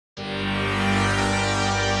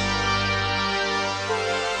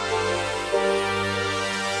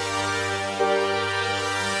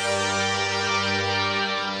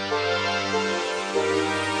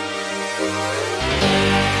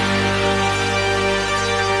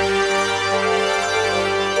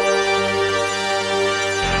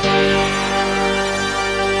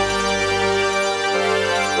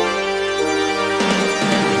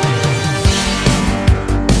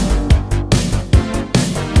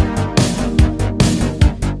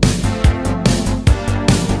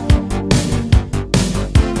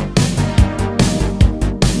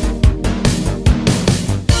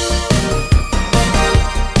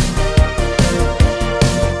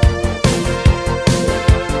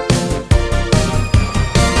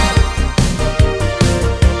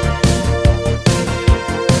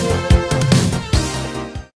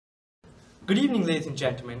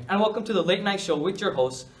gentlemen, and welcome to the Late Night Show with your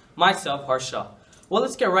host, myself, Harsha. Well,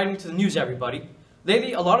 let's get right into the news, everybody.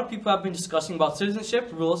 Lately, a lot of people have been discussing about citizenship,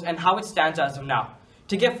 rules, and how it stands as of now.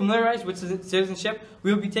 To get familiarized with citizenship,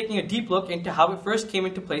 we will be taking a deep look into how it first came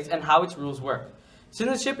into place and how its rules work.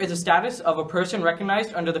 Citizenship is a status of a person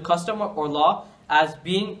recognized under the custom or law as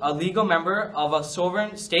being a legal member of a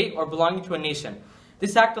sovereign state or belonging to a nation.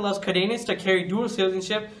 This act allows Canadians to carry dual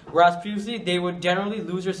citizenship, whereas previously they would generally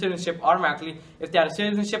lose their citizenship automatically if they had a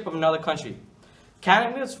citizenship of another country.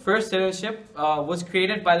 Canada's first citizenship was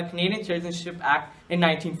created by the Canadian Citizenship Act in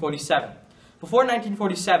 1947. Before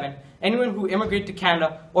 1947, anyone who immigrated to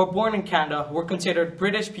Canada or born in Canada were considered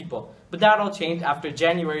British people, but that all changed after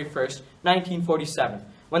January 1st, 1947,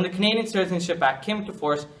 when the Canadian Citizenship Act came into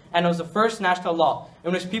force and it was the first national law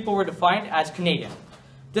in which people were defined as Canadian.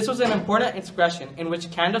 This was an important expression in which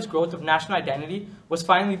Canada's growth of national identity was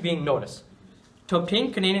finally being noticed. To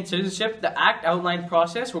obtain Canadian citizenship, the Act outlined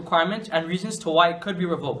process, requirements, and reasons to why it could be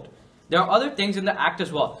revoked. There are other things in the Act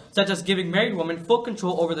as well, such as giving married women full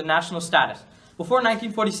control over the national status. Before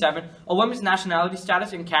 1947, a woman's nationality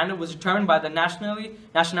status in Canada was determined by the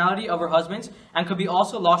nationality of her husbands and could be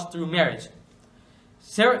also lost through marriage.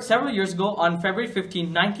 Several years ago, on February 15,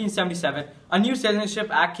 1977, a new Citizenship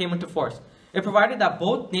Act came into force. It provided that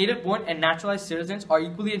both native-born and naturalized citizens are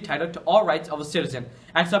equally entitled to all rights of a citizen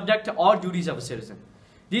and subject to all duties of a citizen.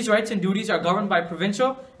 These rights and duties are governed by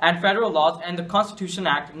provincial and federal laws and the Constitution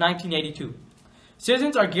Act 1982.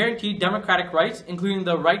 Citizens are guaranteed democratic rights, including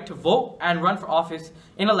the right to vote and run for office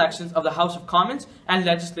in elections of the House of Commons and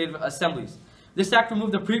legislative assemblies. This act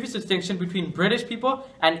removed the previous distinction between British people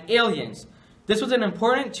and aliens. This was an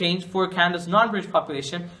important change for Canada's non-British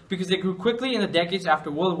population because they grew quickly in the decades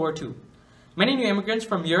after World War II. Many new immigrants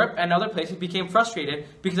from Europe and other places became frustrated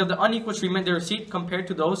because of the unequal treatment they received compared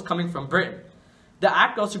to those coming from Britain. The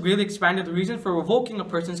Act also greatly expanded the reason for revoking a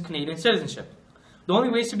person's Canadian citizenship. The only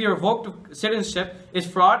ways to be revoked of citizenship is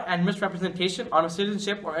fraud and misrepresentation on a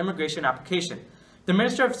citizenship or immigration application. The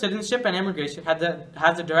Minister of Citizenship and Immigration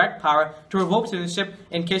has the direct power to revoke citizenship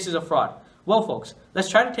in cases of fraud. Well, folks, let's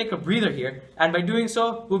try to take a breather here, and by doing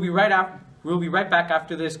so, we'll be right back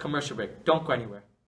after this commercial break. Don't go anywhere.